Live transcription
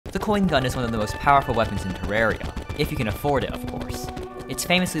The coin gun is one of the most powerful weapons in Terraria, if you can afford it, of course. It's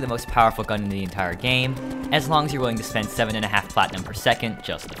famously the most powerful gun in the entire game, as long as you're willing to spend 7.5 platinum per second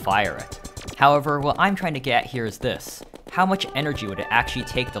just to fire it. However, what I'm trying to get at here is this. How much energy would it actually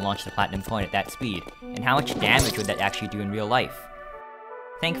take to launch the platinum coin at that speed, and how much damage would that actually do in real life?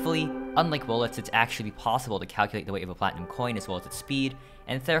 Thankfully, unlike bullets, it's actually possible to calculate the weight of a platinum coin as well as its speed,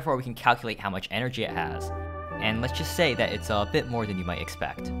 and therefore we can calculate how much energy it has. And let's just say that it's a bit more than you might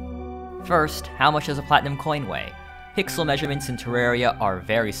expect. First, how much does a platinum coin weigh? Pixel measurements in Terraria are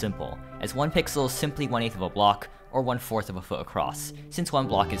very simple, as 1 pixel is simply 1/8 of a block, or 1/4 of a foot across, since 1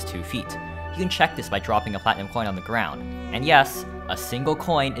 block is 2 feet. You can check this by dropping a platinum coin on the ground. And yes, a single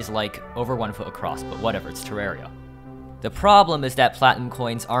coin is like over 1 foot across, but whatever, it's Terraria. The problem is that platinum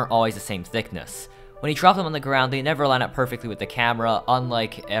coins aren't always the same thickness. When you drop them on the ground, they never line up perfectly with the camera,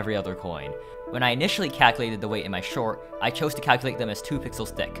 unlike every other coin. When I initially calculated the weight in my short, I chose to calculate them as 2 pixels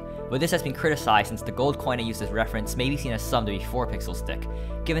thick, but this has been criticized since the gold coin I used as reference may be seen as some to be 4 pixels thick,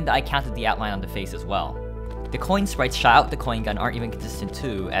 given that I counted the outline on the face as well. The coin sprites shot out the coin gun aren't even consistent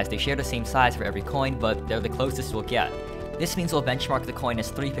too, as they share the same size for every coin, but they're the closest we'll get. This means we'll benchmark the coin as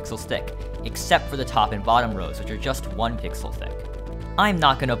 3 pixels thick, except for the top and bottom rows, which are just 1 pixel thick. I'm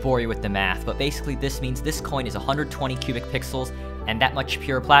not gonna bore you with the math, but basically this means this coin is 120 cubic pixels, and that much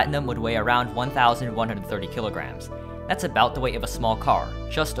pure platinum would weigh around 1,130 kilograms. That's about the weight of a small car,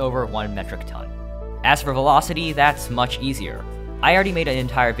 just over 1 metric ton. As for velocity, that's much easier. I already made an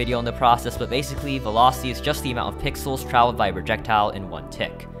entire video on the process, but basically velocity is just the amount of pixels traveled by a projectile in 1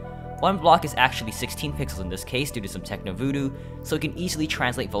 tick. 1 block is actually 16 pixels in this case due to some techno voodoo, so we can easily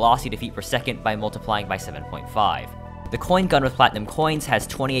translate velocity to feet per second by multiplying by 7.5. The coin gun with platinum coins has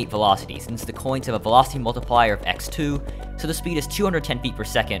 28 velocities, since the coins have a velocity multiplier of x2, so the speed is 210 feet per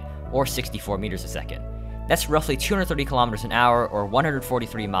second, or 64 meters a second. That's roughly 230 kilometers an hour, or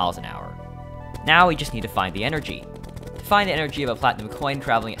 143 miles an hour. Now we just need to find the energy. To find the energy of a platinum coin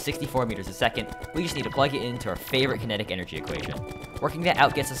traveling at 64 meters a second, we just need to plug it into our favorite kinetic energy equation. Working that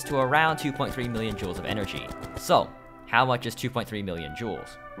out gets us to around 2.3 million joules of energy. So, how much is 2.3 million joules?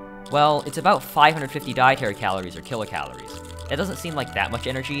 Well, it's about 550 dietary calories or kilocalories. That doesn't seem like that much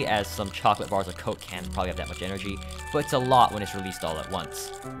energy, as some chocolate bars or Coke cans probably have that much energy, but it's a lot when it's released all at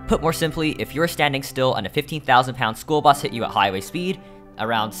once. Put more simply, if you're standing still and a 15,000-pound school bus hit you at highway speed,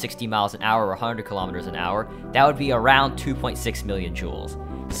 around 60 miles an hour or 100 kilometers an hour, that would be around 2.6 million joules.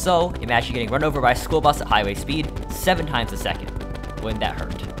 So, imagine getting run over by a school bus at highway speed 7 times a second. Wouldn't that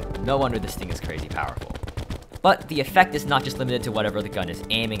hurt? No wonder this thing is crazy powerful. But the effect is not just limited to whatever the gun is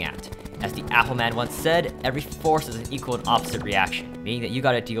aiming at. As the Appleman once said, every force is an equal and opposite reaction, meaning that you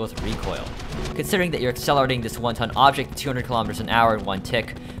gotta deal with recoil. Considering that you're accelerating this 1-ton object at 200 kilometers an hour in 1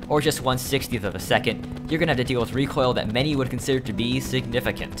 tick, or just 1/60th of a second, you're gonna have to deal with recoil that many would consider to be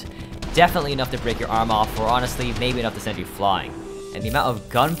significant. Definitely enough to break your arm off, or honestly, maybe enough to send you flying. And the amount of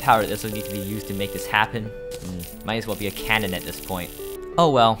gunpowder that would need to be used to make this happen, might as well be a cannon at this point. Oh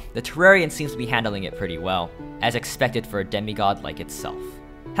well, the Terrarian seems to be handling it pretty well, as expected for a demigod like itself.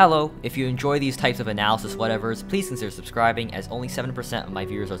 Hello, if you enjoy these types of analysis whatevers, please consider subscribing, as only 7% of my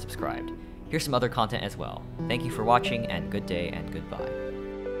viewers are subscribed. Here's some other content as well. Thank you for watching, and good day and goodbye.